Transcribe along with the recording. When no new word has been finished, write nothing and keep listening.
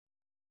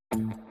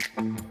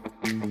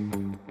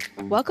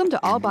Welcome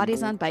to All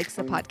Bodies on Bikes,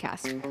 the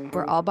podcast,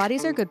 where all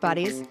bodies are good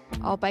bodies,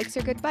 all bikes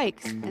are good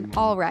bikes, and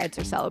all rides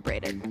are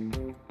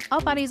celebrated. All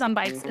Bodies on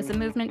Bikes is a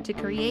movement to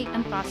create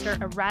and foster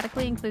a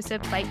radically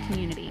inclusive bike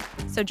community.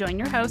 So join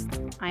your hosts,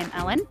 I'm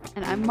Ellen.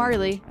 And I'm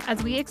Marley.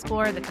 As we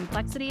explore the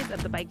complexities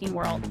of the biking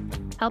world.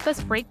 Help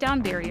us break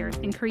down barriers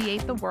and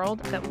create the world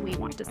that we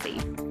want to see.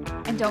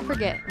 And don't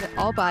forget that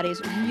all bodies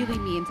really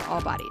means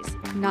all bodies,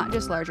 not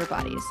just larger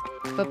bodies,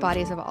 but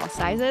bodies of all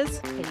sizes,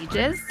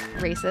 Ages,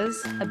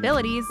 races,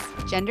 abilities,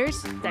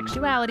 genders,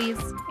 sexualities,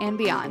 and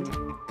beyond.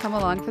 Come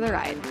along for the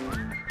ride.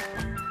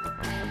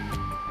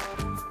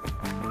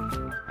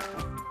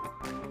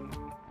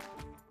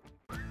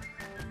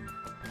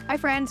 Hi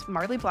friends,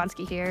 Marley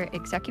Blonsky here,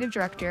 Executive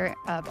Director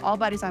of All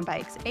Bodies on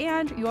Bikes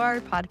and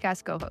your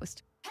podcast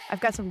co-host.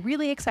 I've got some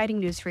really exciting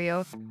news for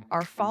you.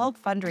 Our fall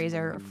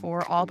fundraiser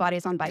for All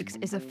Bodies on Bikes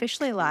is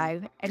officially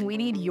live and we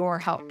need your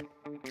help.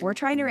 We're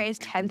trying to raise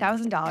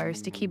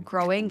 $10,000 to keep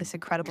growing this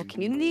incredible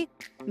community,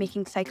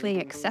 making cycling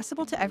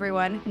accessible to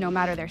everyone, no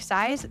matter their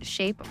size,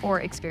 shape,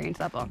 or experience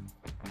level.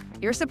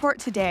 Your support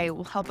today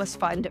will help us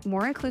fund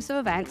more inclusive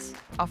events,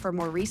 offer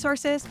more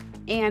resources,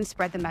 and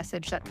spread the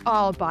message that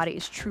all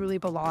bodies truly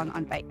belong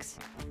on bikes.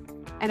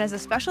 And as a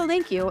special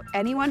thank you,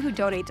 anyone who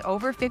donates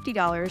over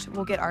 $50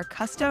 will get our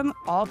custom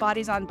All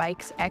Bodies on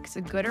Bikes X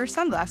Gooder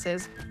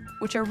sunglasses,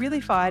 which are really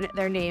fun.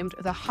 They're named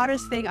the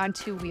hottest thing on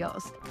two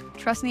wheels.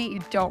 Trust me, you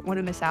don't want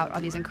to miss out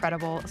on these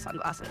incredible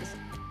sunglasses.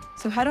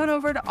 So head on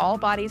over to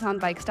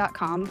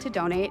allbodiesonbikes.com to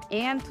donate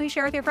and please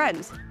share with your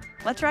friends.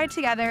 Let's ride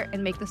together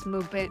and make this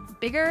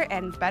movement bigger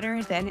and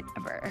better than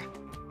ever.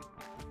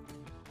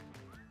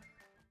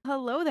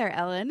 Hello there,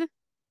 Ellen.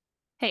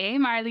 Hey,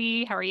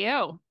 Marley. How are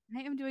you?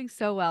 I am doing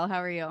so well.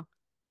 How are you?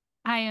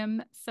 I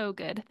am so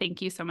good.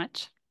 Thank you so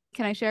much.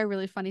 Can I share a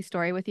really funny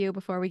story with you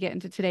before we get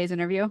into today's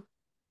interview?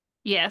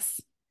 Yes.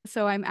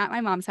 So I'm at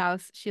my mom's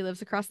house. She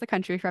lives across the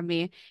country from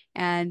me,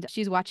 and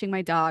she's watching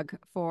my dog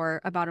for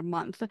about a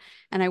month.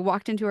 And I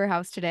walked into her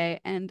house today,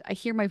 and I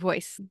hear my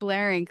voice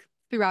blaring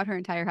throughout her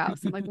entire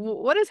house. I'm like,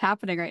 what is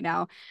happening right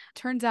now?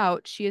 Turns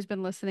out she has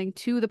been listening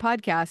to the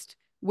podcast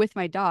with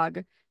my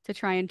dog to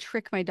try and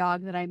trick my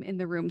dog that I'm in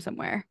the room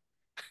somewhere.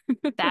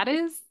 That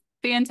is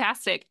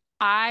fantastic.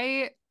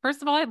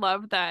 First of all, I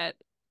love that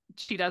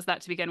she does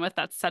that to begin with.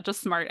 That's such a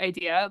smart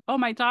idea. Oh,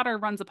 my daughter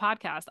runs a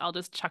podcast. I'll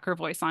just chuck her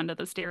voice onto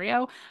the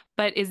stereo.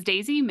 But is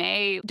Daisy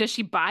May, does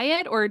she buy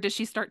it or does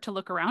she start to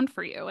look around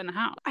for you in the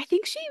house? I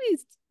think she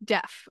is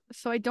deaf,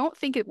 so I don't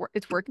think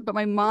it's working, but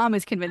my mom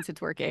is convinced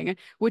it's working,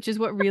 which is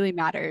what really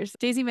matters.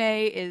 Daisy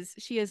May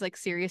she has like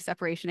serious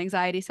separation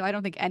anxiety, so I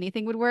don't think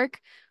anything would work,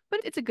 but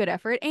it's a good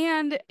effort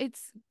and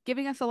it's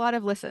giving us a lot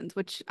of listens,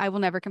 which I will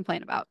never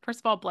complain about.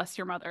 First of all, bless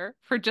your mother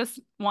for just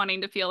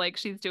wanting to feel like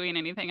she's doing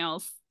anything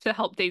else to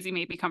help Daisy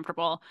May be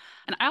comfortable.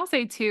 And I'll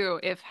say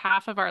too, if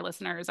half of our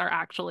listeners are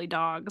actually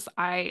dogs,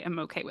 I am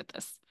okay with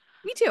this.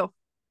 Me too.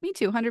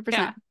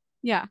 100%.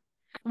 Yeah.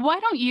 Why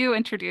don't you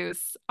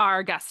introduce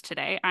our guest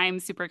today? I'm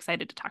super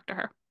excited to talk to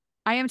her.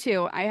 I am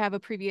too. I have a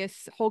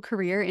previous whole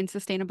career in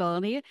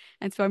sustainability,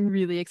 and so I'm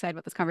really excited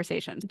about this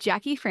conversation.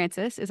 Jacquelyn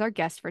Francis is our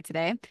guest for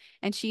today,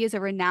 and she is a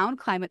renowned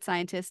climate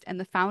scientist and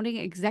the founding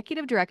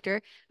executive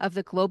director of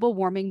the Global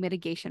Warming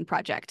Mitigation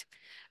Project.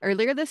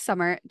 Earlier this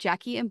summer,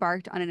 Jackie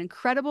embarked on an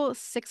incredible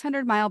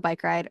 600-mile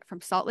bike ride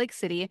from Salt Lake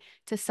City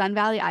to Sun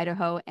Valley,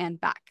 Idaho, and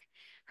back.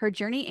 Her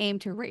journey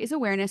aimed to raise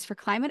awareness for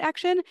climate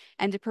action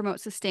and to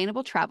promote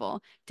sustainable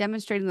travel,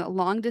 demonstrating that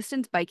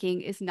long-distance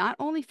biking is not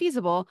only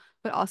feasible,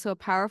 but also a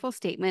powerful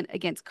statement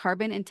against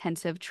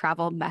carbon-intensive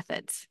travel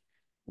methods.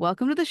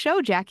 Welcome to the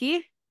show,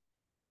 Jackie.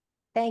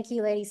 Thank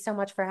you, ladies, so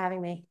much for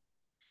having me.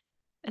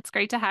 It's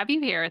great to have you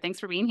here. Thanks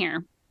for being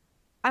here.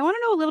 I want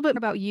to know a little bit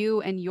about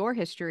you and your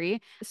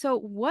history. So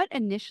what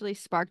initially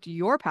sparked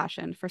your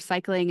passion for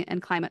cycling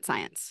and climate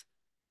science?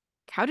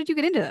 How did you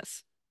get into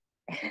this?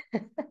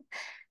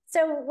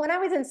 So when I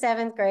was in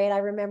 7th grade, I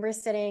remember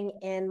sitting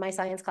in my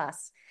science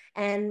class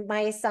and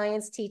my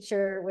science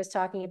teacher was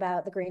talking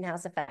about the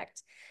greenhouse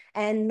effect.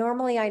 And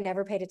normally I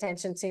never paid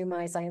attention to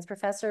my science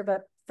professor,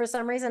 but for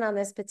some reason on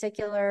this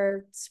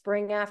particular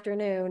spring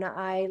afternoon,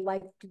 I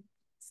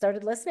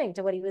started listening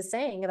to what he was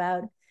saying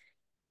about,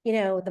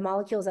 the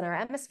molecules in our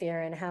atmosphere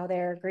and how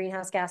they're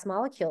greenhouse gas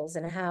molecules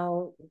and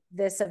how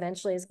this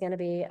eventually is going to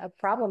be a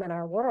problem in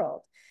our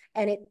world.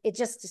 And it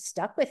just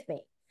stuck with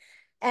me.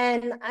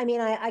 And I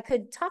mean, I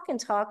could talk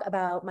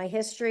about my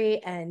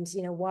history and,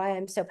 why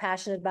I'm so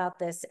passionate about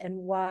this and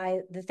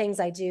why the things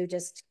I do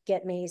just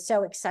get me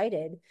so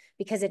excited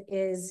because it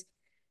is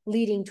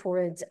leading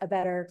towards a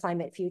better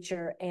climate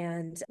future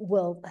and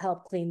will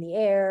help clean the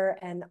air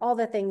and all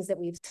the things that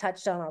we've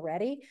touched on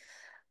already.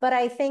 But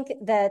I think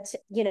that,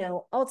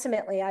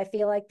 ultimately, I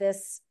feel like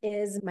this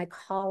is my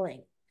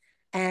calling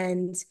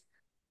and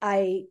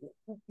I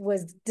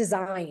was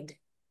designed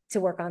to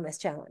work on this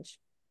challenge.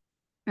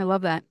 I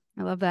love that.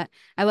 I love that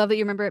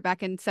you remember it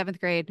back in 7th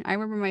grade. I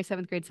remember my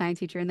 7th grade science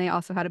teacher, and they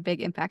also had a big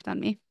impact on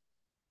me.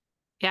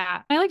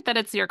 Yeah, I like that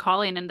it's your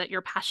calling and that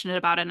you're passionate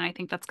about it. And I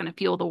think that's going to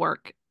fuel the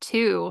work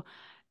too.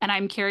 And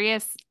I'm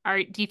curious,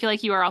 do you feel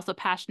like you are also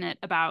passionate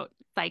about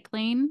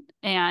cycling?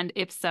 And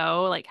if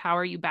so, like how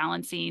are you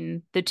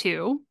balancing the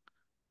two?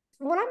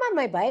 When I'm on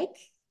my bike,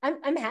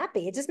 I'm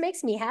happy. It just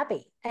makes me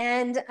happy.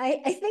 And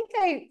I think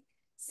I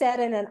said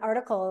in an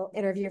article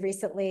interview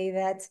recently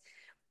that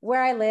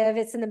where I live,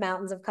 it's in the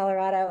mountains of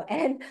Colorado.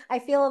 And I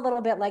feel a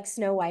little bit like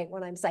Snow White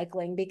when I'm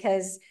cycling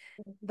because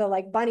the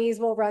like bunnies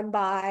will run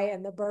by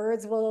and the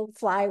birds will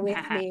fly with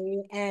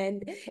me.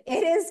 And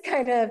it is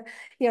kind of,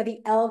 the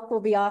elk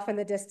will be off in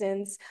the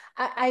distance.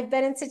 I've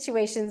been in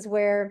situations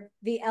where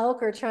the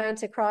elk are trying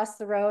to cross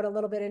the road a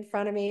little bit in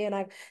front of me, and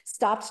I've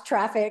stopped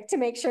traffic to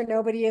make sure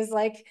nobody is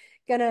like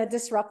gonna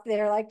disrupt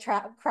their like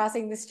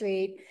crossing the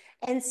street.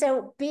 And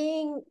so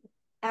being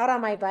out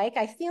on my bike,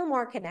 I feel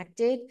more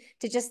connected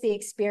to just the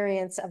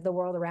experience of the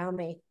world around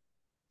me.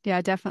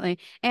 Yeah, definitely.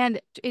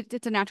 And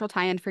it's a natural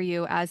tie-in for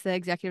you as the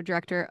executive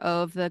director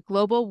of the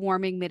Global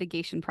Warming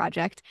Mitigation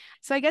Project.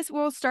 So I guess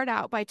we'll start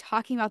out by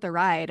talking about the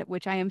ride,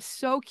 which I am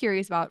so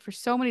curious about for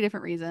so many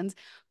different reasons.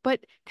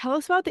 But tell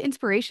us about the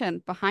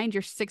inspiration behind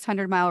your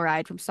 600-mile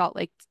ride from Salt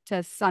Lake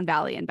to Sun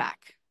Valley and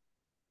back.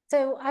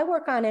 So I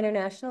work on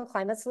international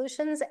climate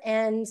solutions,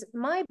 and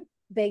my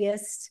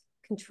biggest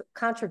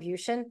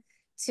contribution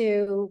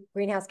to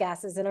greenhouse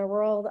gases in our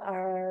world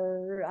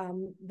are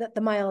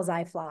the miles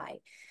I fly.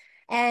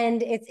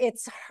 And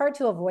it's hard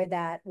to avoid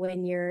that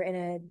when you're in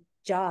a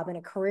job and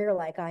a career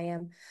like I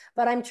am.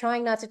 But I'm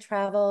trying not to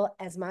travel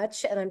as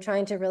much, and I'm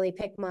trying to really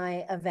pick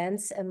my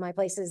events and my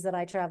places that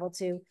I travel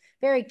to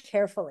very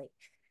carefully.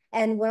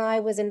 And when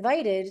I was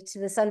invited to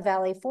the Sun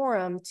Valley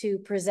Forum to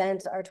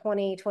present our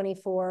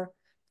 2024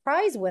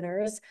 prize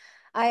winners,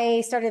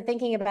 I started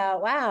thinking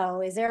about,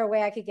 wow, is there a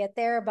way I could get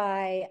there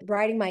by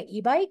riding my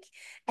e-bike?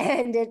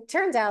 And it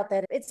turns out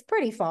that it's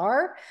pretty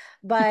far,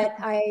 but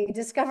I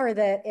discovered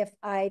that if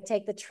I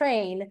take the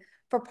train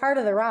for part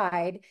of the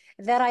ride,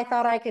 that I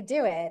thought I could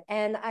do it.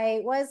 And I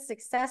was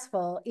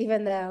successful,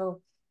 even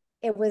though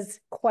it was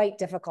quite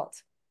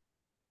difficult.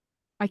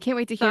 I can't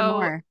wait to hear So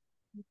more.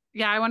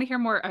 yeah, I want to hear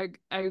more.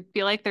 I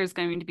feel like there's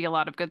going to be a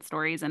lot of good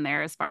stories in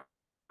there as far as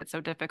it's so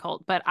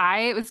difficult. But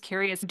I was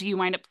curious, do you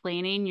wind up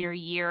planning your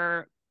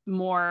year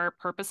more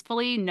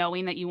purposefully,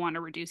 knowing that you want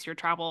to reduce your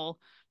travel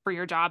for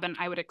your job? And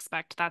I would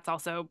expect that's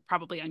also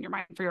probably on your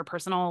mind for your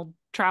personal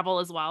travel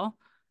as well.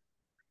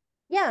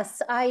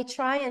 Yes, I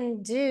try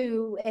and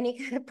do any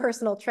kind of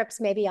personal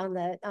trips, maybe on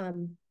the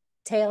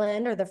tail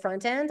end or the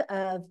front end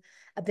of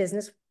a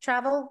business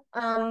travel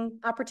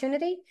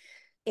opportunity.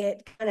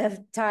 It kind of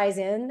ties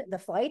in the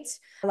flights.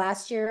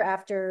 Last year,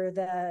 after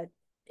the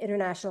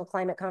International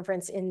Climate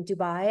Conference in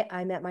Dubai,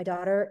 I met my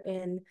daughter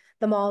in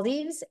the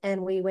Maldives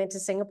and we went to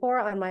Singapore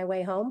on my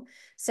way home.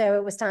 So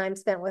it was time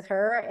spent with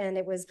her, and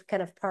it was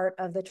kind of part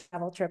of the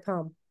travel trip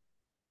home.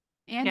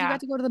 And you got Yeah,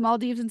 to go to the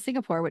Maldives and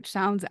Singapore, which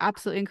sounds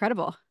absolutely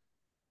incredible.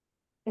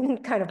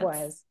 Kind of that's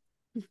was.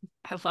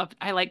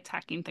 I like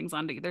tacking things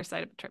onto either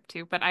side of a trip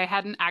too, but I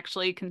hadn't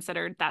actually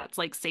considered that's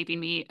like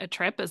saving me a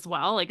trip as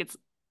well. Like it's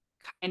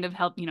kind of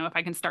help, if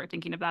I can start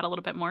thinking of that a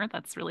little bit more,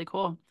 that's really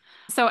cool.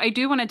 So I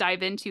do want to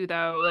dive into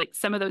though, like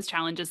some of those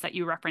challenges that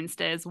you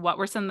referenced is what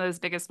were some of those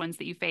biggest ones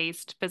that you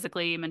faced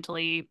physically,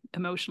 mentally,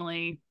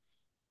 emotionally?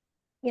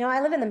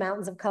 I live in the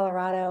mountains of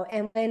Colorado,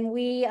 and when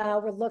we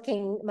were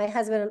looking, my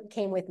husband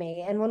came with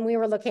me, and when we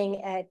were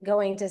looking at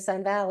going to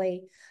Sun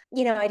Valley,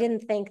 I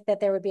didn't think that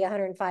there would be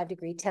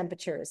 105-degree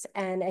temperatures,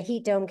 and a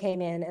heat dome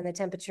came in, and the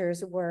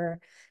temperatures were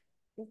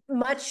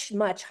much,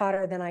 much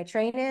hotter than I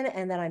train in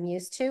and that I'm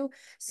used to.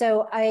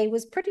 So I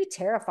was pretty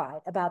terrified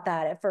about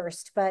that at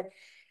first, but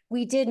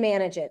we did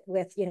manage it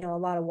with, a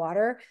lot of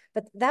water.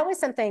 But that was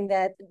something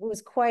that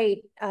was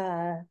quite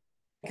kind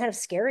of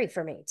scary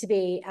for me to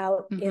be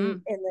out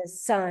in Hmm. the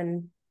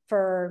sun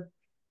for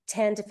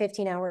 10 to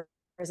 15 hours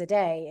a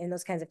day in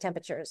those kinds of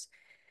temperatures.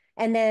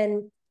 And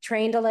then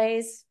train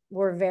delays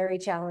were very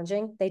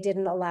challenging. They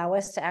didn't allow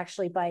us to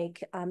actually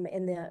bike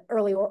in the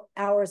early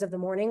hours of the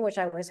morning, which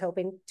I was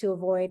hoping to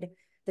avoid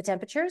the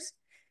temperatures.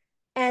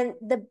 And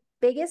the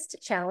biggest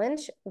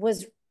challenge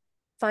was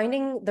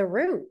finding the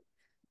route.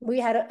 We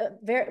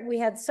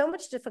had so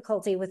much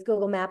difficulty with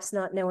Google Maps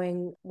not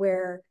knowing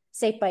where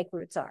safe bike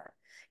routes are.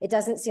 It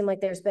doesn't seem like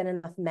there's been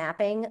enough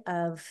mapping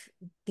of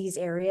these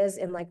areas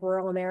in like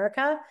rural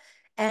America.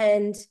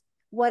 And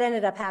what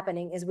ended up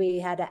happening is we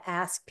had to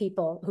ask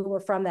people who were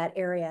from that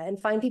area and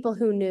find people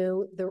who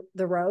knew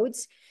the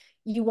roads.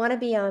 You want to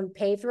be on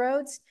paved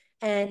roads,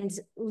 and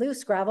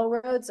loose gravel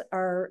roads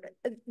are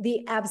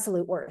the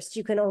absolute worst.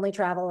 You can only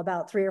travel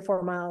about 3 or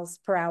 4 miles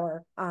per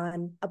hour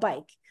on a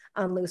bike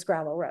on loose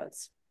gravel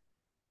roads.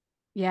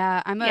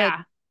 Yeah, I'm a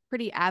Yeah.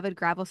 pretty avid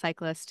gravel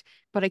cyclist,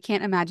 but I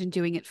can't imagine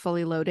doing it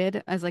fully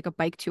loaded as like a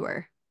bike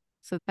tour.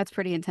 So that's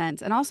pretty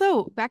intense. And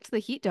also back to the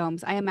heat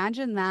domes, I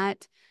imagine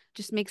that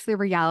just makes the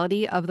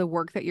reality of the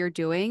work that you're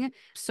doing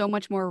so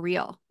much more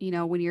real.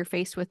 When you're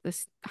faced with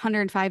this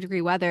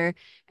 105-degree weather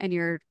and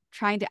you're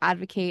trying to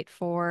advocate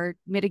for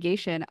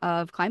mitigation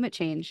of climate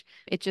change,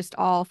 it just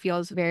all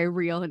feels very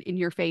real and in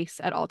your face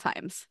at all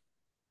times.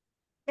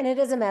 And it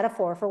is a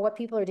metaphor for what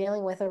people are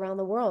dealing with around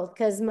the world,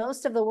 because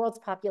most of the world's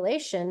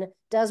population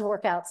does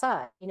work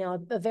outside.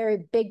 A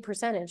very big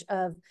percentage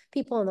of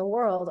people in the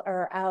world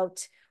are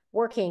out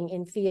working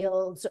in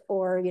fields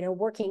or,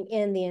 working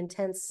in the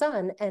intense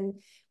sun. And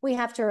we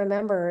have to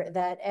remember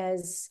that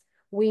as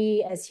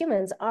we as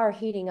humans are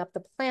heating up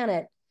the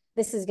planet,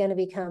 this is going to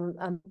become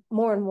a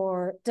more and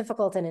more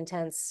difficult and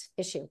intense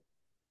issue.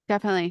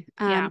 Definitely.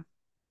 Yeah.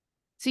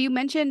 So you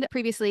mentioned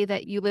previously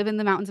that you live in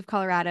the mountains of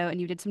Colorado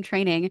and you did some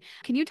training.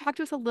 Can you talk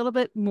to us a little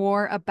bit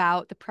more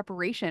about the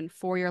preparation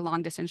for your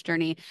long distance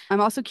journey?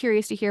 I'm also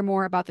curious to hear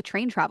more about the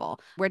train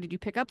travel. Where did you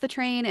pick up the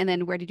train and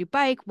then where did you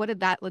bike? What did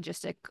that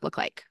logistic look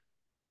like?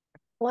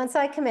 Once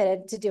I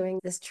committed to doing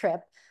this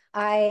trip,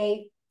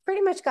 I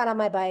pretty much got on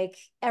my bike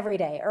every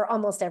day or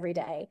almost every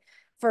day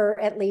for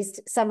at least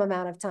some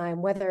amount of time,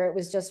 whether it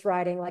was just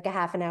riding like a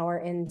half an hour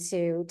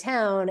into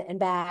town and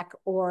back,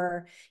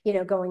 or,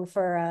 going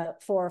for a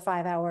 4 or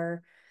 5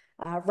 hour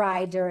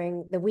ride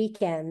during the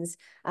weekends.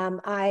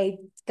 I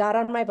got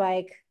on my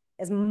bike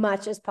as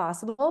much as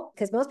possible,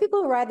 because most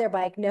people who ride their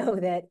bike know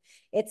that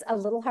it's a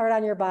little hard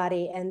on your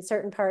body, and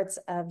certain parts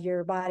of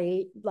your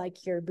body,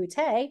 like your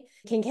butte,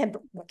 can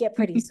get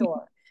pretty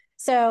sore.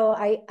 So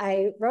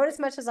I rode as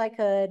much as I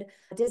could,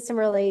 did some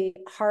really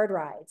hard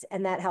rides,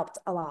 and that helped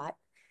a lot.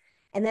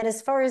 And then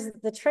as far as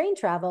the train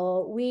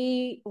travel,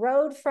 we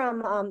rode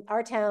from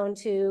our town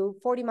to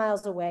 40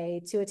 miles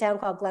away to a town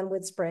called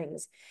Glenwood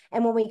Springs.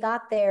 And when we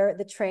got there,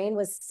 the train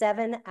was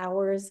 7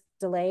 hours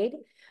delayed,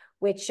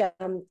 which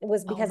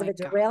was Oh because of my a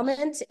gosh.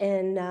 derailment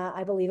in,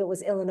 I believe it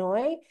was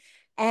Illinois.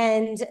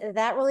 And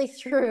that really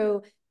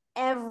threw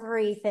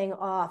everything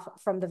off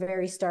from the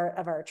very start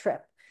of our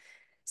trip.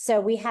 So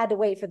we had to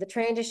wait for the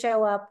train to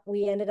show up.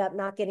 We ended up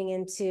not getting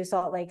into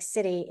Salt Lake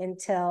City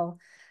until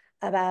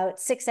about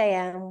 6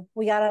 a.m.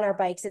 We got on our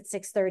bikes at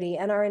 6:30,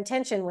 and our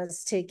intention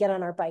was to get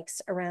on our bikes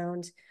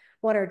around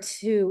 1 or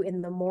 2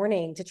 in the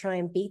morning to try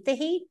and beat the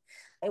heat.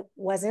 It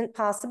wasn't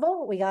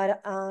possible. We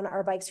got on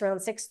our bikes around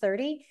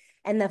 6:30,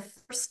 and the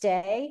first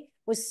day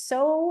was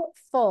so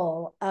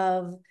full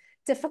of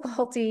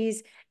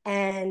difficulties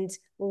and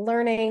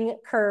learning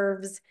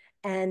curves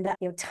and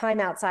time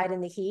outside in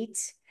the heat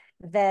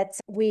that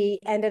we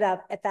ended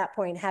up at that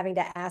point having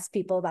to ask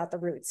people about the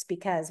routes,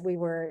 because we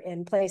were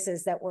in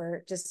places that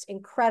were just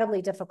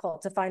incredibly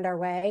difficult to find our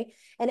way,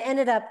 and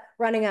ended up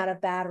running out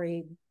of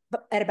battery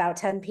at about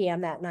 10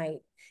 p.m. that night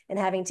and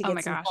having to Oh get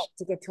my some help gosh.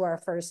 to get to our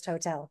first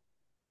hotel.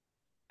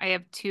 I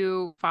have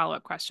two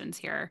follow-up questions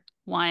here.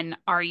 One,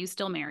 are you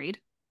still married?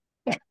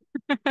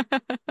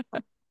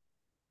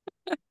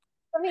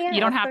 Let me You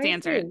don't ask, have let to me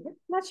answer see.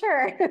 Not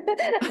sure.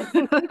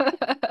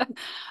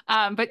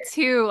 it. But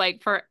two,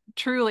 like for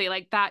truly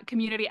like that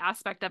community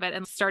aspect of it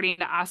and starting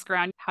to ask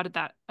around, how did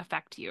that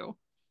affect you?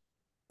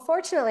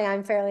 Fortunately,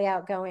 I'm fairly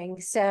outgoing.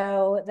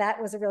 So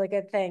that was a really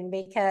good thing,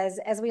 because,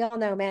 as we all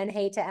know, men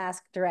hate to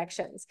ask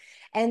directions.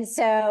 And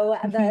so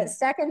the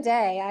second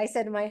day, I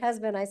said to my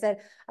husband, I said,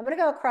 I'm going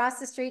to go across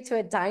the street to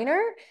a diner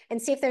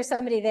and see if there's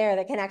somebody there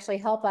that can actually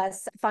help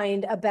us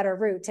find a better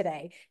route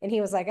today. And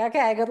he was like,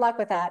 okay, good luck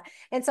with that.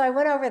 And so I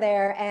went over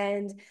there,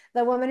 and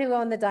the woman who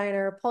owned the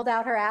diner pulled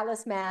out her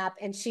atlas map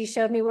and she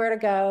showed me where to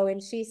go. And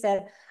she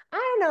said, I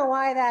don't know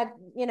why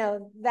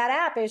that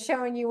app is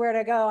showing you where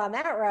to go on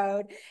that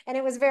road. And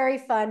it was very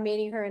fun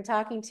meeting her and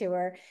talking to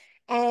her.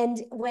 And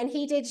when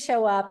he did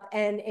show up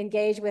and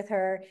engage with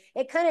her,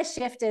 it kind of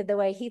shifted the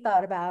way he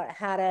thought about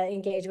how to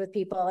engage with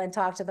people and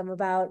talk to them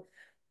about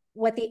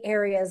what the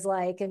area is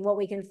like and what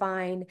we can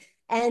find.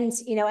 And,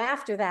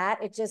 after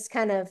that, it just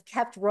kind of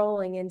kept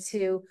rolling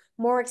into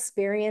more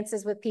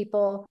experiences with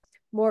people,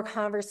 more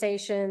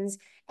conversations.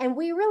 And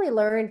we really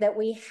learned that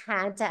we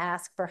had to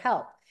ask for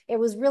help. It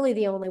was really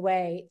the only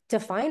way to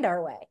find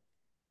our way.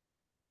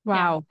 Yeah.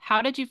 Wow.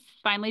 How did you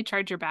finally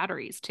charge your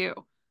batteries too?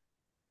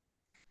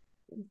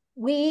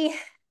 We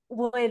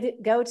would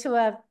go to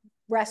a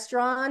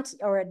restaurant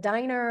or a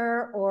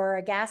diner or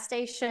a gas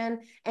station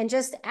and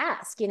just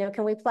ask,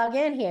 can we plug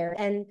in here?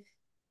 And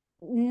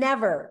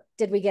never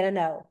did we get a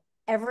no.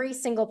 Every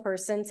single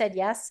person said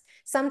yes.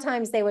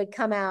 Sometimes they would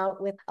come out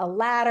with a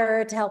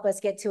ladder to help us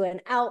get to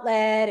an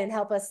outlet and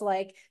help us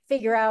like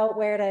figure out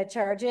where to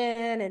charge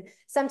in. And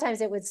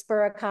sometimes it would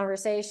spur a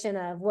conversation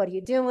of, what are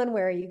you doing?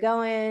 Where are you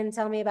going?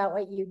 Tell me about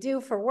what you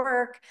do for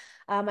work.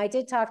 I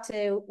did talk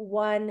to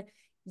one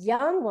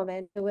young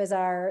woman who was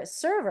our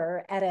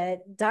server at a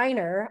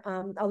diner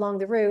along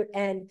the route.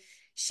 And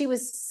she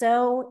was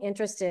so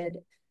interested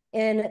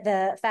in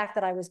the fact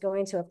that I was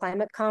going to a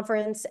climate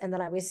conference and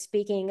that I was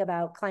speaking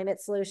about climate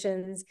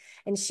solutions.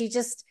 And she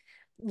just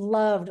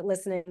loved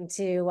listening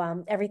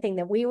to everything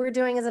that we were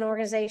doing as an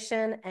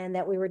organization and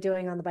that we were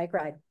doing on the bike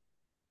ride.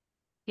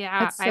 Yeah,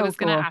 That's I so was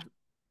gonna cool. ask.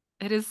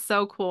 It is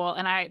so cool.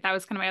 And that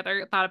was kind of my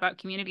other thought about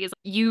community is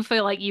you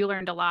feel like you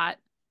learned a lot.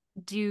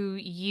 Do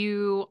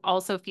you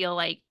also feel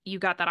like you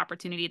got that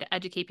opportunity to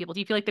educate people? Do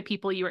you feel like the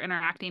people you were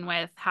interacting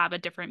with have a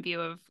different view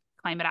of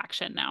climate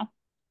action now?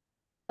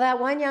 That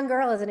one young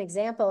girl is an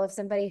example of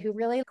somebody who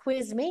really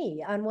quizzed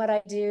me on what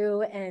I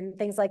do and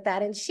things like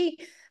that. And she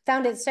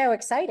found it so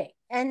exciting.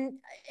 And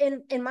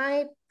in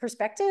my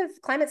perspective,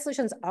 climate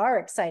solutions are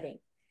exciting.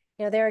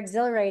 You know, they're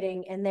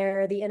exhilarating and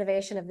they're the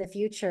innovation of the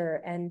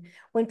future. And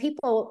when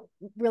people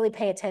really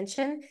pay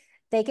attention,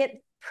 they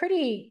get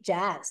pretty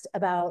jazzed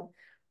about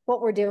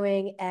what we're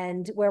doing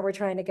and where we're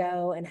trying to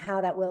go and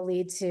how that will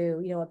lead to,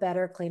 you know, a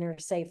better, cleaner,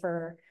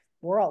 safer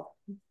world.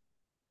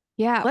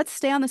 Yeah, let's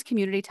stay on this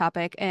community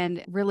topic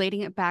and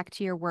relating it back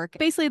to your work,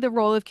 basically the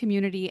role of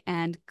community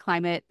and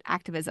climate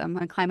activism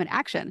and climate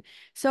action.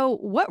 So,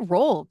 what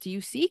role do you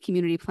see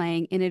community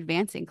playing in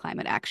advancing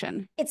climate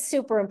action? It's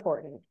super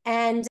important.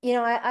 And, you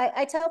know,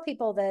 I tell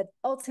people that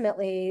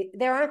ultimately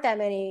there aren't that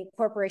many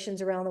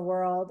corporations around the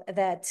world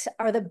that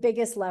are the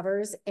biggest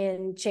levers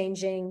in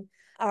changing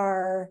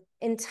our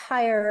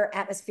entire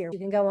atmosphere. You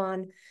can go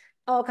on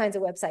all kinds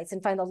of websites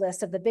and find a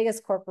list of the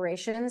biggest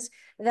corporations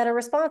that are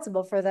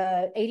responsible for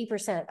the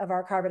 80% of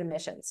our carbon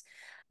emissions.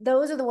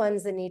 Those are the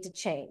ones that need to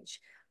change.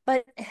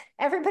 But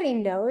everybody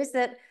knows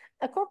that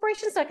a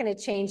corporation's not going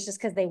to change just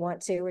because they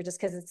want to or just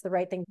because it's the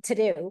right thing to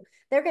do.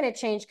 They're going to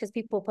change because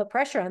people put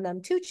pressure on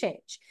them to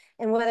change.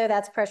 And whether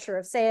that's pressure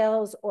of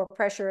sales or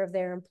pressure of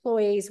their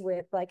employees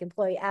with like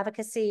employee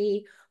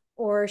advocacy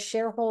or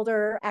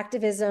shareholder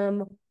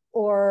activism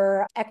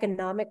or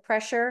economic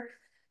pressure,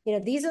 you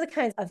know, these are the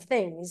kinds of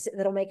things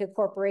that'll make a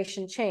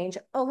corporation change,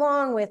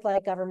 along with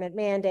like government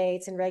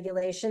mandates and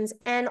regulations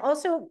and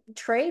also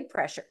trade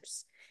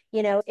pressures.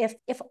 You know,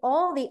 if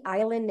all the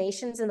island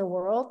nations in the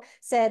world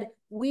said,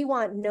 we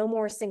want no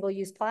more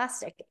single-use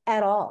plastic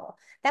at all,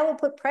 that will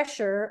put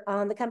pressure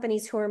on the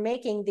companies who are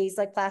making these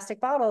like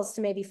plastic bottles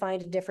to maybe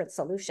find a different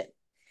solution.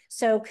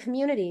 So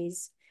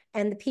communities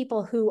and the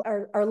people who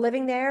are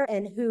living there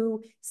and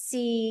who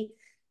see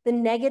the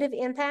negative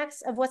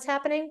impacts of what's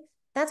happening,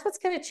 that's what's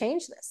going to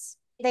change this.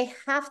 They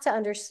have to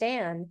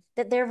understand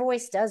that their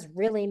voice does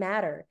really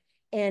matter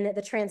in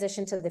the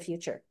transition to the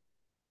future.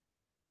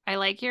 I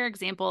like your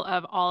example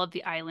of all of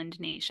the island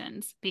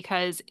nations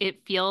because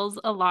it feels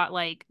a lot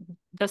like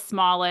the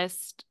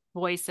smallest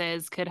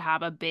voices could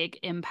have a big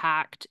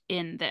impact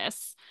in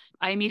this.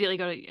 I immediately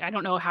go to, I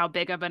don't know how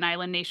big of an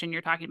island nation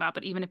you're talking about,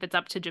 but even if it's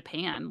up to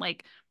Japan,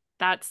 like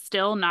that's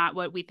still not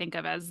what we think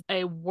of as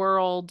a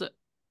world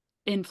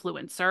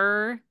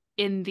influencer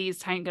in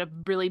these kind of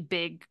really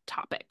big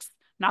topics.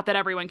 Not that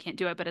everyone can't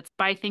do it, but it's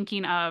by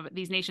thinking of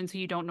these nations who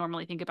you don't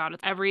normally think about.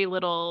 Every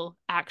little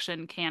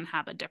action can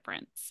have a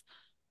difference.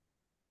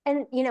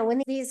 And, you know,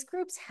 when these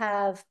groups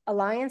have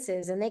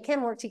alliances and they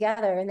can work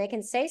together and they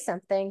can say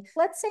something,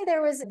 let's say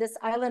there was this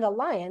island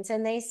alliance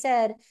and they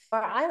said,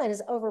 our island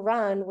is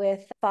overrun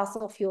with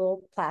fossil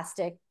fuel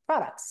plastic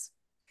products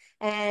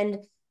and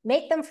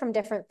make them from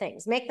different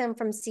things, make them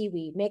from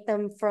seaweed, make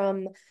them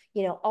from,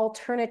 you know,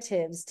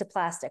 alternatives to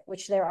plastic,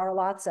 which there are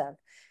lots of.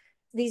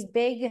 These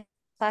big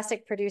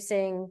plastic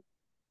producing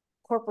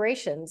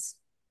corporations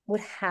would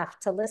have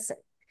to listen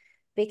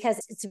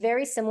because it's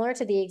very similar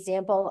to the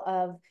example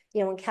of,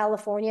 you know, when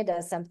California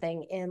does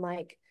something in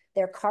like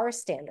their car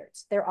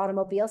standards, their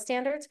automobile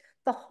standards,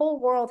 the whole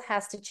world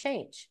has to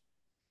change.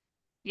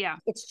 Yeah.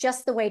 It's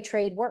just the way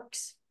trade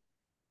works.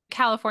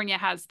 California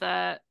has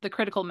the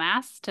critical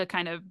mass to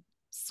kind of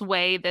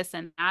sway this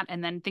and that,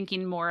 and then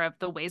thinking more of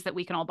the ways that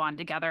we can all bond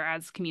together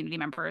as community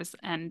members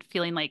and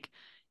feeling like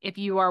if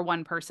you are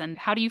one person,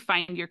 how do you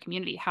find your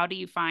community? How do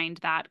you find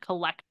that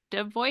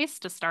collective voice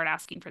to start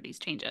asking for these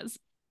changes?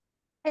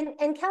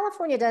 And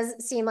California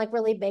does seem like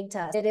really big to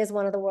us. It is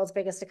one of the world's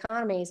biggest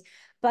economies.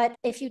 But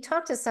if you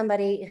talk to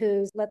somebody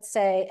who's, let's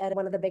say, at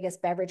one of the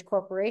biggest beverage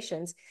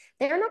corporations,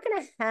 they're not going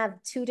to have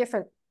two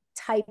different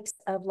types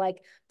of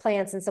like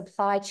plants and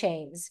supply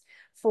chains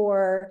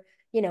for,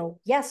 you know,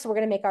 yes, we're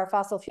going to make our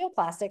fossil fuel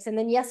plastics, and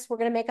then yes, we're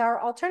going to make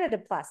our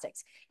alternative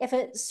plastics. If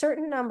a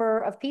certain number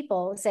of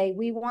people say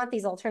we want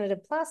these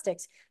alternative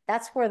plastics,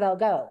 that's where they'll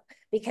go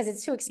because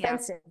it's too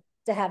expensive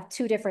to have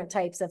two different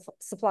types of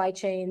supply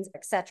chains,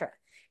 et cetera.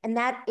 And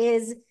that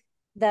is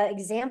the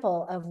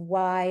example of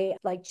why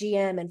like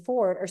GM and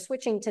Ford are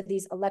switching to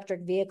these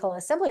electric vehicle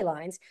assembly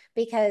lines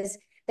because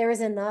there is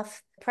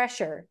enough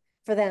pressure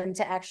for them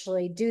to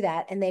actually do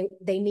that. And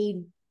they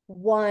need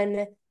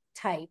one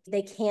type.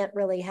 They can't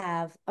really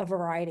have a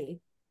variety.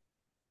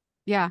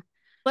 Yeah.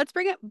 Let's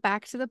bring it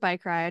back to the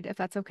bike ride, if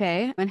that's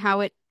okay, and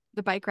how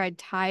the bike ride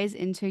ties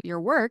into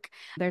your work.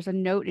 There's a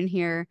note in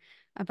here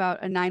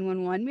about a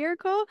 911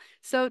 miracle.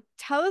 So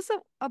tell us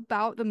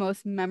about the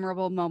most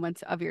memorable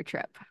moments of your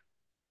trip.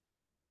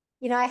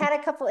 You know, I had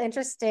a couple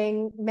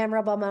interesting,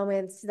 memorable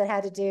moments that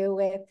had to do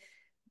with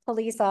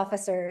police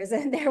officers,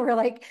 and there were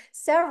like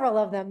several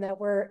of them that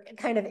were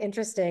kind of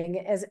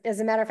interesting. As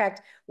a matter of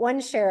fact, one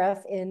sheriff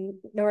in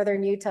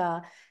northern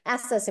Utah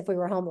asked us if we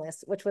were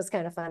homeless, which was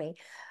kind of funny.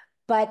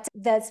 But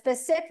the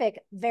specific,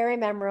 very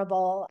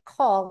memorable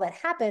call that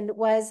happened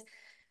was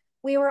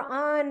we were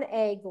on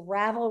a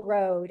gravel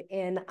road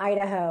in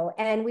Idaho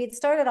and we'd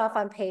started off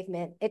on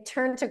pavement. It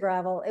turned to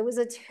gravel. It was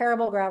a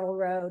terrible gravel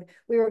road.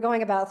 We were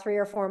going about 3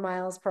 or 4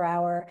 miles per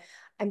hour.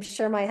 I'm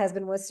sure my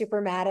husband was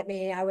super mad at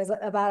me. I was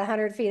about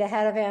 100 feet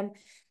ahead of him.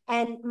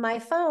 And my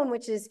phone,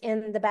 which is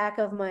in the back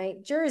of my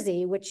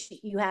jersey, which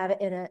you have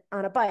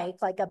on a bike,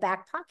 like a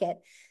back pocket,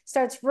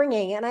 starts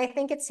ringing. And I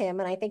think it's him.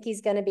 And I think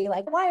he's going to be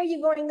like, why are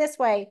you going this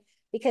way?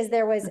 Because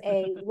there was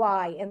a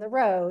Y in the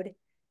road.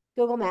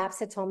 Google Maps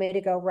had told me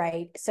to go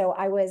right. So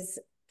I was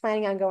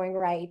planning on going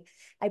right.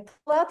 I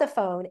pull out the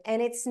phone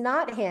and it's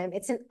not him,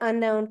 it's an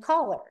unknown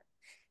caller.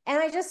 And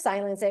I just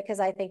silence it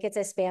because I think it's a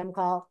spam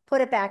call,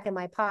 put it back in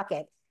my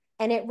pocket.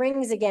 And it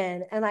rings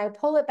again. And I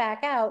pull it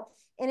back out.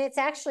 And it's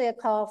actually a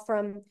call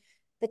from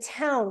the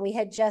town we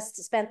had just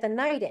spent the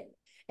night in.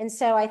 And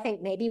so I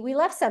think maybe we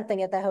left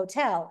something at the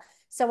hotel.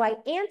 So I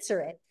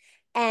answer it.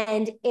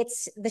 And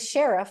it's the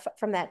sheriff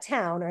from that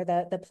town, or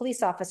the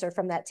police officer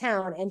from that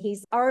town. And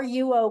he's, are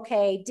you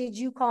okay? Did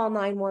you call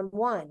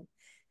 911?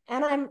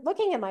 And I'm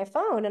looking at my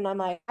phone and I'm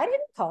like, I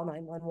didn't call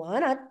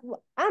 911.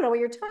 I don't know what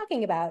you're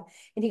talking about.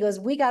 And he goes,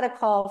 we got a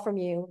call from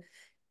you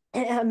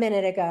a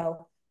minute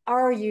ago.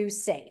 Are you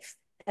safe?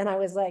 And I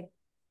was like,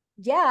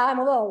 yeah, I'm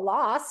a little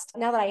lost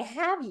now that I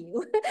have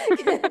you.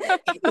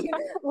 You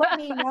let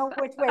me know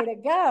which way to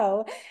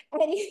go.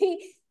 And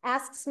he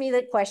asks me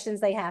the questions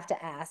they have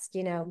to ask,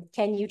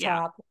 can you Yeah.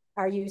 talk?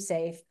 Are you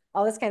safe?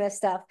 All this kind of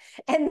stuff.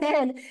 And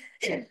then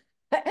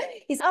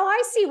he's, oh,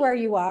 I see where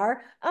you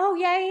are. Oh,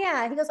 yeah,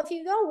 yeah. He goes, if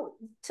you go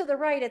to the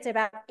right, it's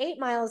about 8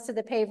 miles to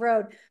the paved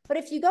road. But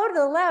if you go to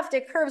the left,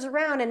 it curves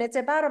around and it's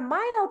about a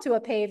mile to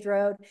a paved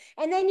road.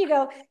 And then you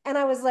go, and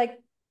I was like,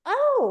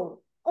 oh,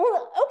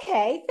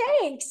 okay,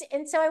 thanks.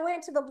 And so I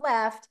went to the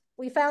left.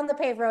 We found the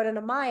paved road in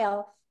a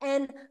mile.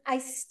 And I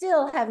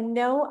still have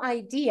no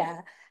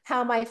idea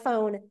how my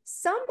phone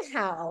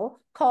somehow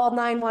called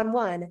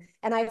 911.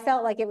 And I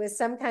felt like it was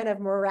some kind of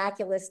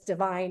miraculous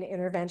divine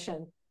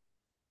intervention.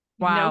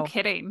 No Wow.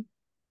 kidding.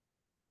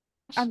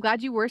 I'm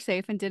glad you were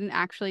safe and didn't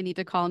actually need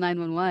to call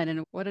 911.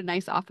 And what a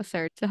nice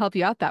officer to help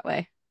you out that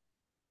way.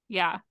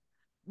 Yeah.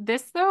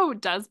 This, though,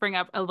 does bring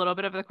up a little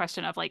bit of the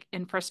question of like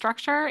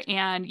infrastructure.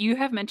 And you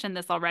have mentioned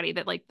this already,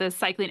 that like the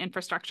cycling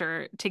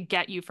infrastructure to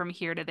get you from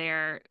here to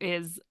there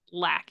is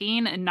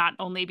lacking. And not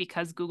only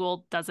because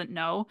Google doesn't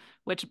know,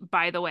 which,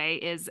 by the way,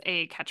 is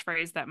a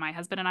catchphrase that my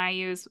husband and I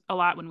use a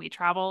lot when we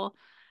travel,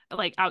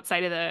 like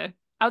outside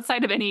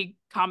of any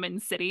common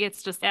city.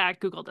 It's just, yeah,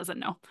 Google doesn't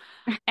know.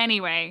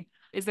 Anyway,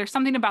 is there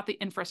something about the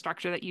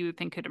infrastructure that you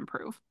think could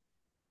improve?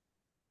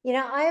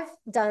 I've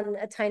done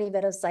a tiny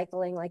bit of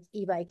cycling, like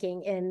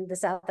e-biking in the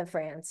south of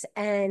France,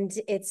 and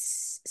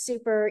it's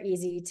super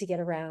easy to get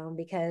around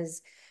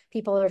because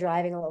people are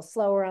driving a little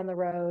slower on the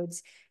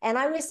roads. And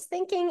I was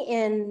thinking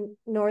in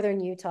northern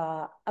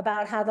Utah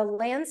about how the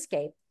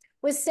landscape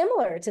was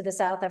similar to the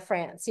south of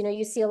France.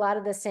 You see a lot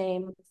of the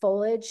same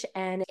foliage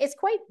and it's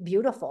quite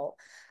beautiful,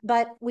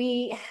 but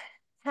we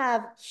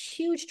have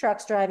huge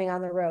trucks driving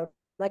on the road.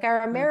 Like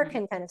our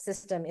American kind of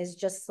system is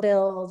just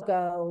build,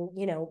 go,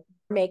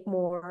 make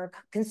more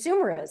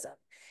consumerism.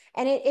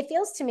 And it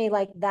feels to me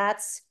like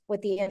that's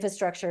what the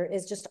infrastructure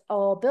is just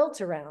all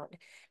built around.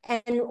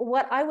 And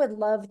what I would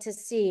love to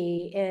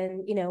see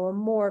in, a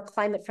more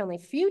climate friendly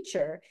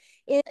future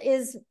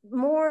is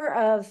more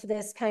of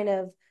this kind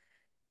of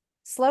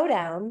slow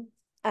down,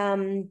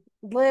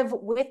 live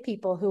with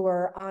people who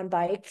are on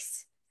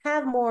bikes,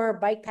 have more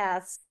bike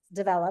paths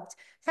developed,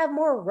 have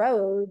more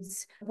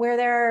roads where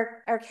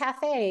there are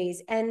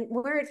cafes and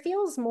where it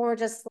feels more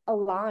just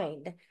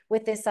aligned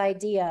with this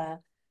idea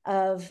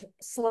of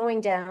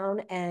slowing down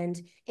and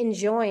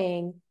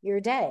enjoying your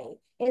day.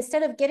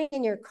 Instead of getting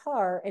in your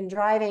car and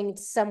driving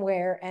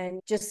somewhere and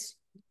just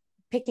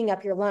picking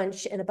up your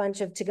lunch in a bunch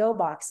of to-go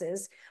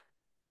boxes,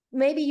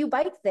 maybe you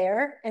bike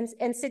there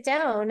and sit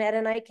down at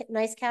a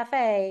nice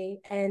cafe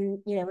and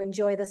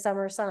enjoy the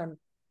summer sun.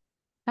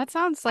 That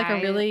sounds like a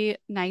I really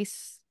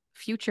nice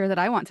future that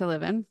I want to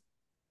live in.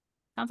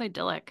 Sounds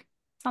idyllic.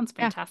 Sounds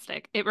Yeah.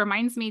 fantastic. It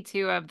reminds me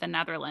too of the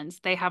Netherlands.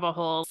 They have a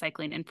whole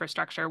cycling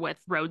infrastructure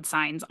with road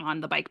signs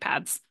on the bike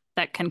paths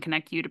that can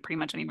connect you to pretty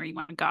much anywhere you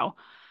want to go.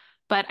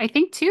 But I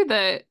think too,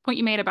 the point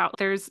you made about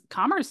there's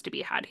commerce to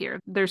be had here.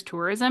 There's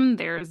tourism,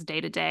 there's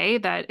day to day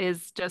that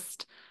is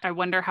just, I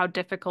wonder how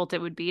difficult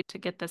it would be to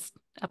get this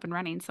up and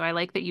running. So I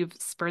like that you've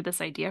spurred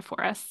this idea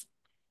for us.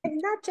 And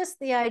not just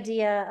the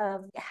idea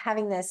of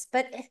having this,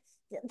 but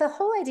the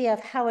whole idea of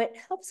how it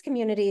helps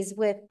communities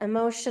with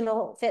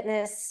emotional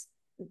fitness,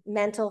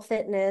 mental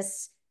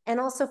fitness, and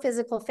also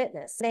physical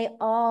fitness. They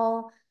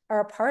all are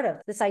a part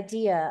of this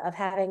idea of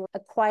having a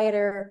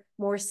quieter,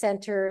 more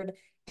centered,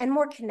 and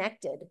more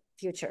connected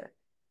future.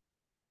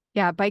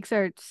 Yeah, bikes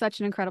are such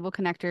an incredible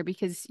connector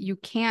because you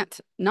can't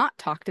not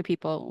talk to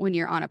people when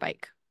you're on a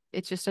bike.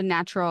 It's just a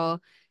natural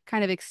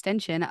kind of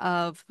extension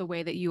of the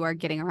way that you are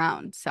getting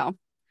around. So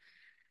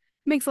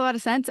makes a lot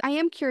of sense. I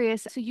am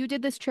curious. So you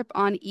did this trip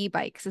on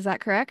e-bikes, is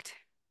that correct?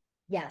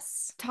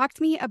 Yes. Talk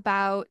to me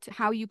about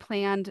how you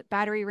planned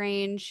battery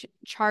range,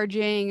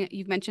 charging.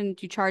 You've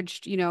mentioned you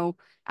charged,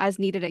 as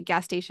needed at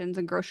gas stations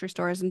and grocery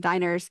stores and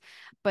diners,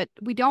 but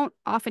we don't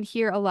often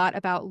hear a lot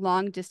about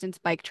long distance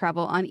bike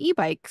travel on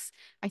e-bikes,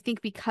 I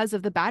think because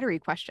of the battery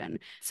question.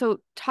 So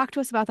talk to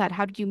us about that.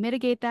 How did you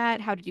mitigate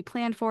that? How did you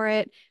plan for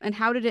it? And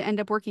how did it end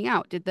up working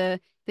out? Did the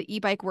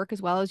e-bike work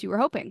as well as you were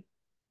hoping?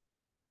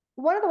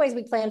 One of the ways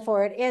we plan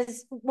for it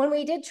is when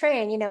we did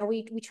train,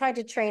 we tried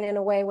to train in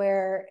a way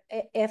where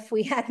if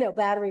we had no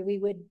battery, we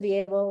would be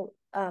able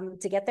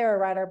to get there or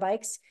ride our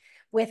bikes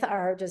with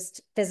our just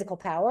physical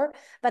power.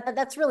 But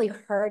that's really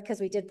hard because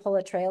we did pull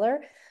a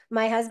trailer.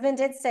 My husband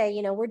did say,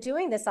 we're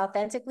doing this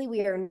authentically.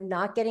 We are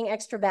not getting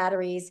extra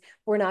batteries.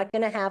 We're not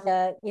going to have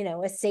a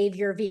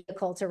savior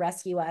vehicle to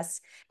rescue us.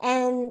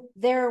 And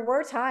there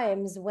were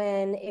times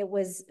when it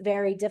was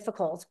very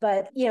difficult.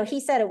 But,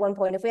 he said at one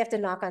point, if we have to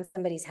knock on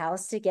somebody's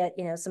house to get,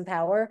 some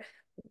power,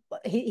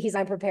 he's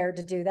unprepared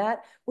to do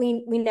that.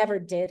 We never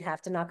did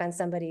have to knock on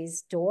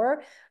somebody's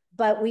door,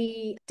 but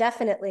we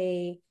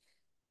definitely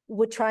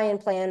would try and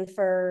plan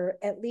for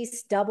at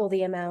least double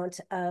the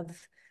amount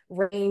of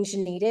range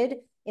needed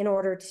in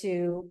order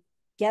to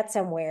get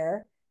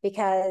somewhere,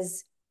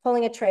 because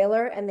pulling a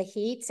trailer and the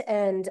heat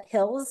and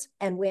hills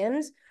and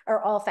winds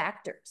are all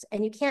factors.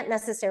 And you can't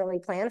necessarily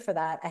plan for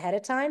that ahead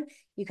of time.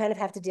 You kind of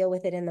have to deal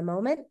with it in the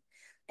moment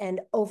and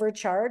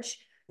overcharge.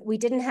 We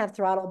didn't have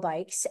throttle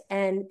bikes,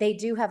 and they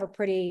do have a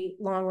pretty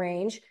long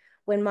range.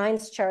 When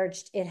mine's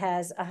charged, it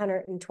has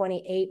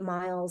 128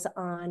 miles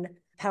on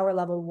power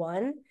level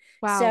 1.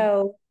 Wow.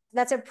 So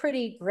that's a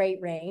pretty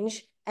great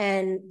range.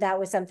 And that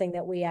was something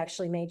that we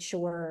actually made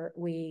sure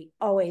we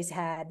always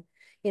had,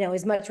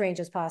 as much range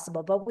as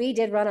possible. But we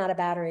did run out of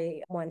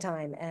battery one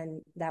time,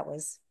 and that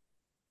was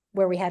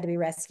where we had to be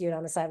rescued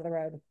on the side of the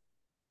road.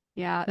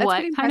 Yeah, that's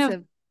pretty What kind of,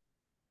 impressive.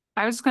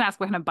 I was just gonna ask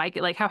what kind of bike,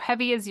 like how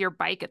heavy is your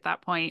bike at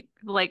that point?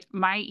 Like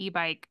my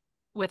e-bike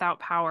without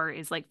power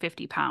is like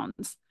 50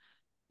 pounds.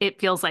 It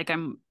feels like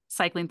I'm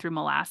cycling through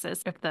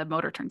molasses if the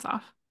motor turns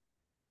off.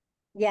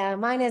 Yeah,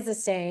 mine is the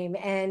same,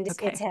 and it's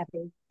Okay.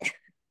 heavy.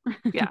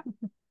 Yeah.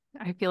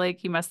 I feel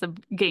like you must have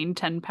gained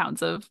 10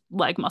 pounds of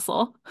leg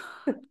muscle.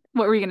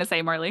 What were you gonna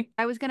say, Marley?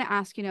 I was going to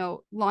ask,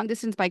 long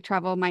distance bike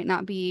travel might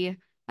not be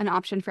an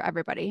option for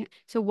everybody.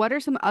 So, what are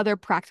some other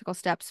practical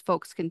steps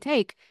folks can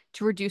take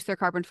to reduce their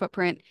carbon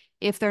footprint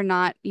if they're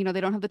not, they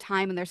don't have the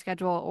time in their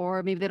schedule,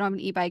 or maybe they don't have an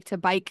e-bike to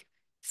bike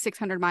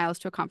 600 miles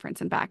to a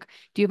conference and back?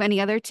 Do you have any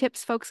other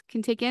tips folks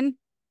can take in?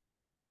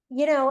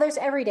 There's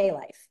everyday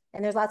life,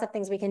 and there's lots of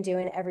things we can do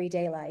in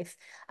everyday life.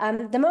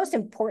 The most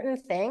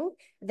important thing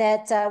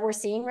that we're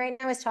seeing right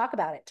now is talk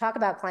about it. Talk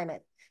about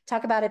climate.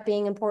 Talk about it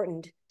being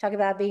important. Talk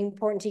about it being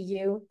important to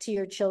you, to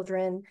your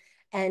children,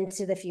 and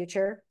to the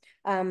future.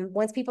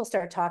 Once people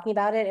start talking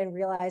about it and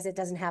realize it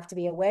doesn't have to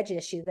be a wedge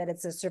issue, that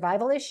it's a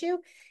survival issue,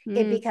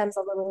 it Mm, becomes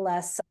a little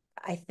less,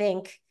 I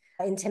think,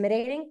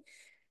 intimidating,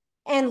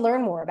 and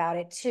learn more about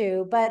it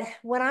too. But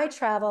when I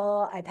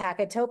travel, I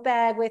pack a tote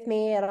bag with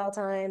me at all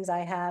times. I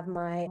have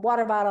my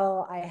water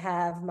bottle, I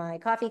have my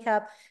coffee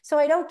cup, so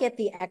I don't get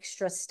the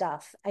extra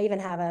stuff. I even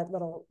have a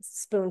little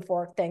spoon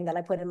fork thing that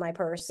I put in my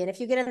purse. And if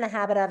you get in the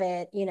habit of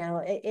it,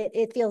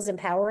 it feels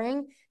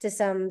empowering to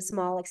some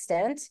small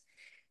extent.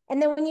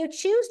 And then when you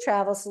choose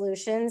travel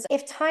solutions,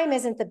 if time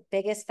isn't the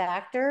biggest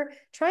factor,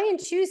 try and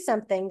choose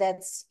something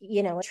that's,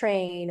 a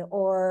train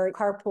or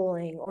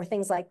carpooling or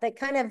things like that.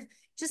 Kind of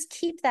just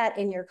keep that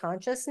in your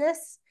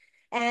consciousness.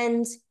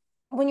 And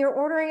when you're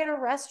ordering at a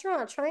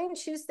restaurant, try and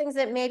choose things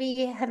that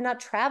maybe have not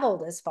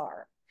traveled as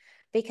far,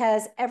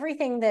 because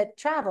everything that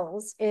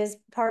travels is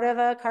part of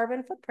a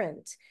carbon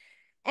footprint.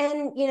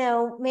 And,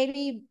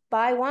 maybe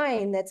buy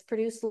wine that's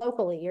produced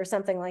locally or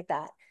something like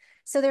that.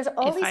 So there's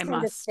all If these I kinds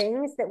of must.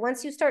 things that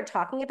once you start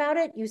talking about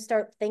it, you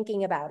start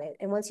thinking about it.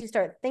 And once you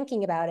start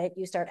thinking about it,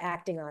 you start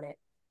acting on it.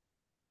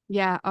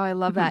 yeah. Oh, I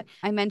love Mhm. that.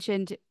 I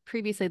mentioned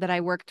previously that I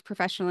worked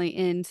professionally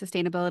in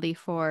sustainability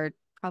for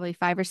probably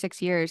 5 or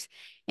 6 years.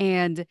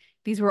 And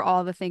these were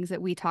all the things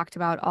that we talked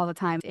about all the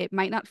time. It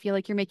might not feel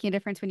like you're making a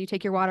difference when you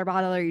take your water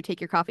bottle or you take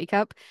your coffee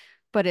cup,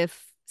 but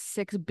if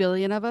 6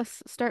 billion of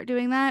us start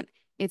doing that,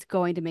 it's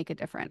going to make a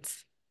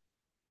difference.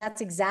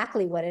 That's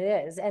exactly what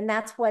it is. And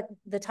that's what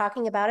the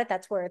talking about it,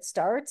 that's where it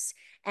starts.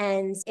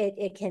 And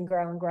it can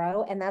grow and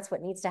grow. And that's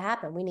what needs to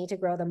happen. We need to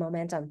grow the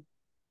momentum.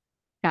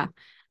 Yeah.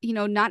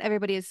 Not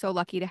everybody is so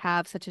lucky to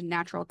have such a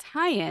natural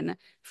tie-in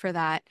for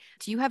that.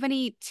 Do you have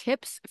any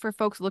tips for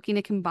folks looking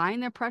to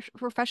combine their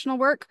professional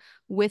work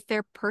with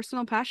their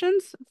personal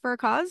passions for a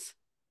cause?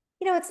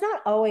 It's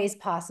not always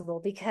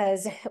possible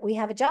because we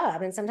have a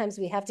job, and sometimes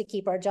we have to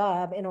keep our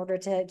job in order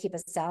to keep a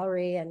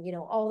salary and,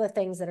 all the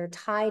things that are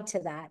tied to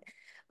that.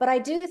 But I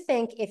do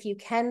think if you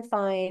can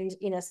find,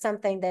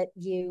 something that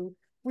you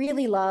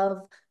really love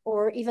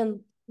or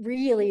even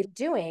really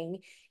doing,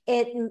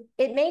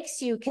 it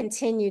makes you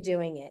continue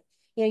doing it.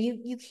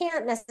 You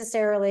can't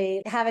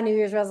necessarily have a New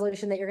Year's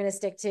resolution that you're going to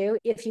stick to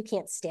if you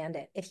can't stand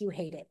it, if you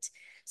hate it.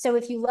 So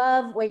if you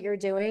love what you're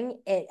doing,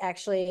 it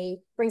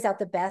actually brings out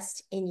the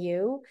best in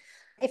you.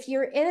 If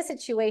you're in a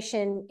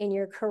situation in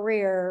your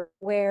career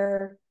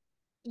where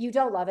you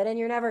don't love it and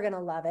you're never going to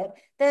love it,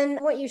 then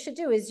what you should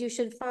do is you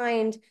should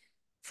find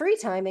free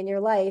time in your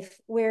life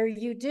where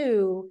you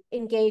do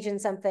engage in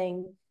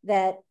something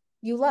that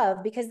you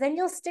love, because then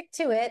you'll stick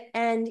to it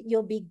and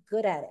you'll be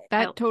good at it.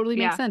 That totally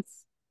makes Yeah,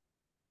 sense.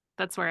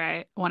 that's where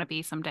I want to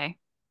be someday.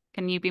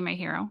 Can you be my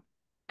hero?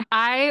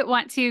 I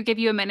want to give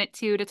you a minute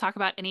to talk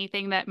about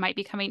anything that might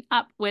be coming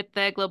up with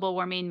the Global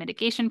Warming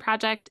Mitigation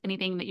Project,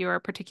 anything that you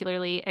are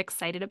particularly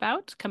excited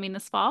about coming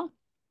this fall.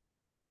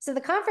 So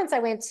the conference I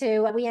went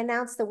to, we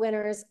announced the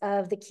winners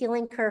of the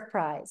Keeling Curve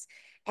Prize.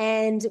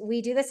 And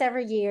we do this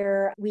every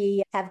year.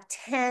 We have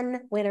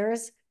 10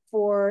 winners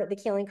for the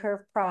Keeling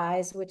Curve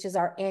Prize, which is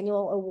our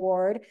annual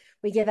award.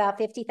 We give out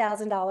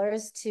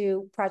 $50,000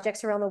 to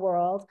projects around the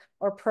world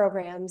or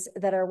programs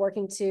that are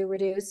working to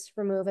reduce,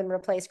 remove, and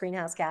replace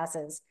greenhouse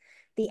gases.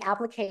 The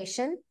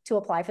application to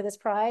apply for this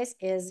prize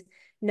is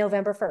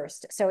November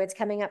 1st. So it's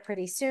coming up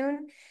pretty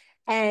soon.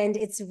 And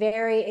it's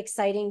very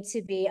exciting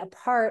to be a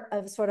part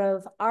of sort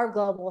of our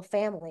global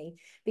family,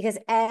 because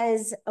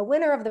as a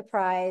winner of the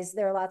prize,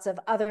 there are lots of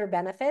other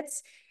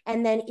benefits.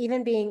 And then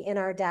even being in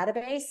our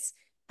database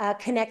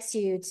connects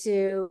you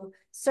to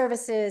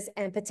services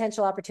and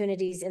potential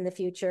opportunities in the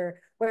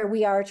future, where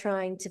we are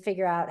trying to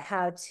figure out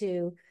how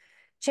to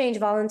change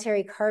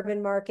voluntary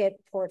carbon market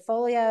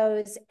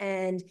portfolios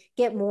and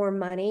get more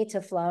money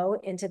to flow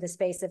into the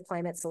space of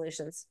climate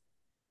solutions.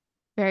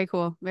 Very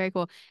cool. Very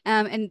cool.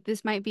 And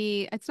this might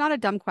be, it's not a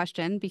dumb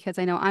question because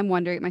I know I'm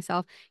wondering it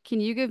myself. Can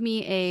you give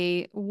me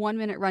a 1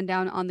 minute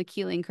rundown on the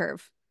Keeling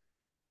curve?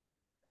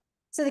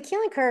 So the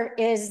Keeling curve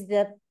is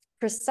the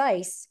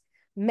precise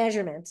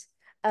measurement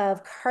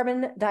of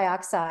carbon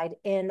dioxide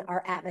in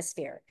our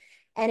atmosphere.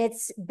 And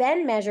it's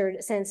been measured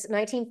since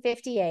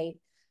 1958.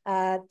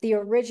 The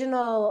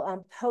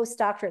original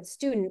postdoctorate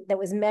student that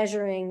was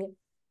measuring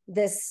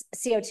this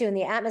CO2 in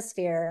the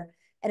atmosphere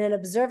at an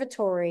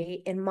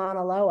observatory in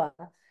Mauna Loa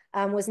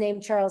was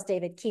named Charles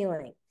David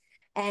Keeling.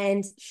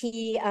 And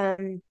he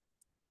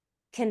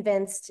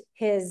convinced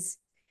his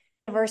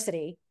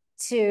university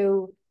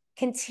to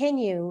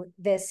continue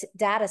this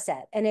data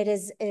set. And it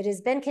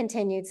has been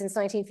continued since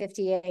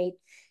 1958,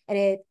 and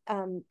it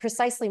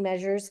precisely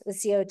measures the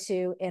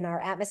CO2 in our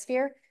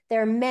atmosphere.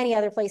 There are many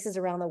other places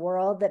around the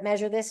world that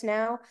measure this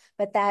now,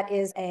 but that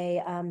is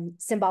a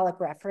symbolic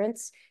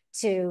reference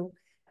to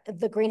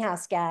the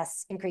greenhouse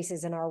gas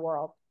increases in our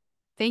world.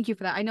 Thank you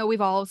for that. I know we've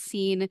all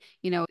seen,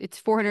 it's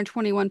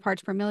 421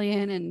 parts per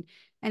million, and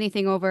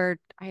anything over,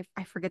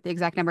 I forget the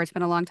exact number. It's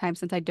been a long time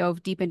since I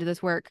dove deep into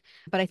this work,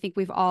 but I think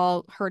we've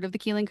all heard of the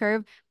Keeling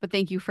curve, but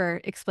thank you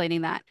for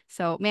explaining that.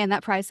 So man,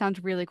 that prize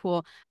sounds really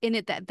cool. In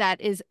it, that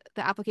is,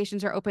 the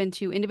applications are open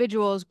to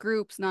individuals,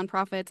 groups,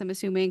 nonprofits, I'm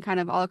assuming kind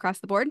of all across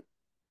the board.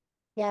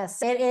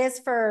 Yes, it is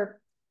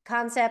for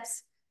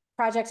concepts,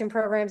 projects, and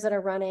programs that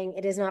are running.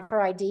 It is not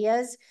for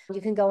ideas.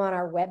 You can go on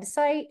our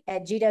website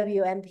at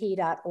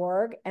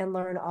gwmp.org and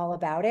learn all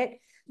about it.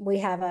 We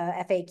have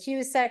a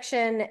FAQ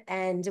section,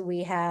 and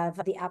we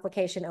have the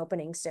application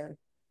opening soon.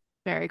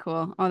 Very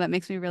cool. Oh, that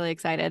makes me really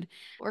excited.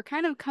 We're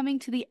kind of coming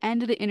to the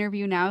end of the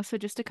interview now. So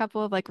just a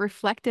couple of like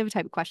reflective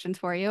type questions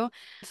for you.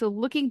 So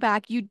looking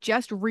back, you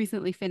just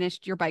recently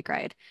finished your bike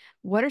ride.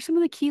 What are some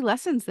of the key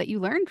lessons that you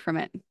learned from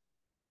it?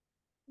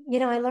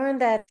 I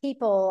learned that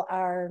people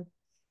are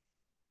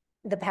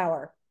the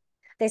power.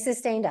 They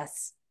sustained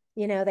us.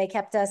 They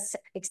kept us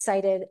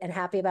excited and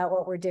happy about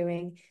what we're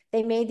doing.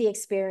 They made the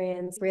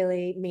experience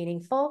really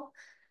meaningful.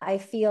 I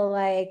feel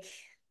like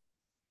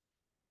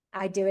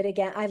I do it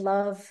again. I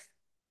love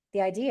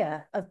the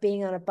idea of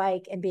being on a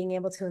bike and being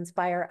able to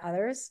inspire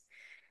others.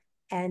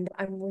 And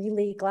I'm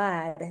really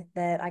glad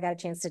that I got a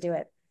chance to do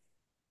it.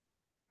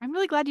 I'm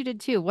really glad you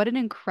did too. What an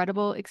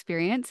incredible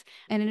experience.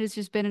 And it has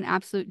just been an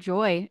absolute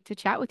joy to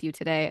chat with you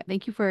today.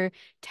 Thank you for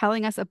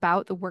telling us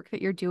about the work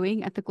that you're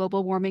doing at the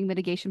Global Warming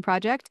Mitigation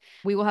Project.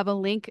 We will have a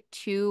link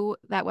to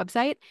that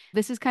website.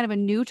 This is kind of a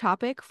new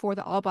topic for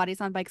the All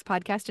Bodies on Bikes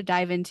podcast to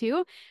dive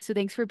into. So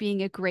thanks for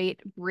being a great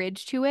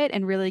bridge to it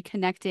and really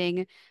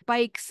connecting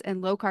bikes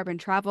and low carbon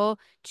travel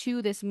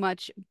to this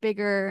much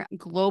bigger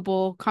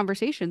global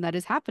conversation that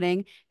is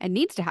happening and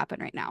needs to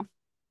happen right now.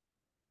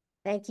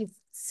 Thank you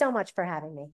so much for having me.